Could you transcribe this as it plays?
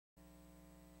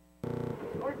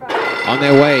on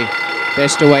their way.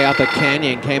 Best Away Upper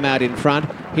Canyon came out in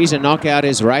front. He's a Knockout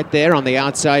is right there on the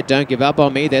outside. Don't Give Up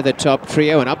on Me. They're the top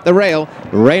trio. And up the rail,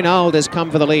 Reynald has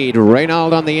come for the lead.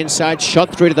 Reynald on the inside,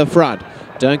 shot through to the front.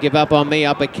 Don't Give Up on Me,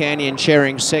 Upper Canyon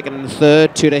sharing second and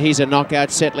third. Tudor, He's a Knockout,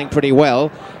 settling pretty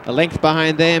well. A length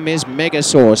behind them is Mega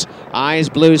Source. Eyes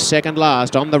Blue second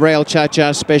last. On the rail,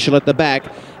 Cha-Cha Special at the back.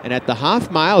 And at the half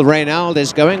mile, Reynald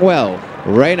is going well.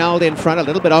 Reynald in front, a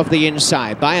little bit off the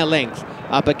inside by a length.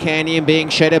 Upper Canyon being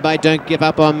shaded by Don't Give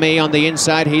Up on Me on the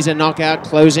inside. He's a Knockout,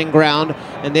 closing ground,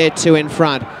 and they're two in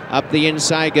front. Up the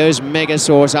inside goes Mega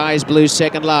Source. Eyes Blue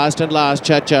second last, and last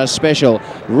Cha-Cha Special.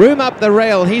 Room up the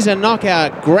rail. He's a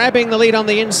Knockout, grabbing the lead on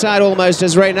the inside almost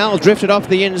as Reynald drifted off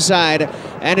the inside.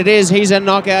 And it is He's a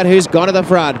Knockout who's gone to the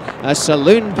front. A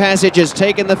Saloon Passage has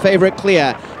taken the favourite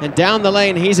clear. And down the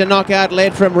lane, He's a Knockout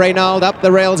led from Reynald. Up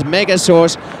the rails, Mega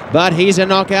Source. But He's a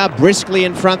Knockout briskly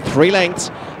in front, 3 lengths.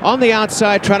 On the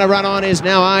outside, trying to run on is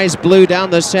now Eyes Blue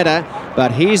down the centre.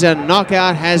 But He's a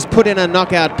Knockout has put in a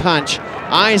knockout punch.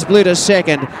 Eyes Blue to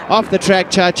second. Off the track,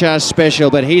 Cha-Cha Special.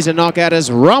 But He's a Knockout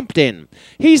has romped in.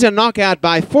 He's a Knockout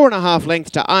by 4.5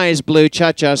 lengths to Eyes Blue,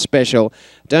 Cha-Cha Special.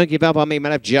 Don't Give Up on Me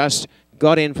might have just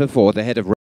got in for fourth ahead of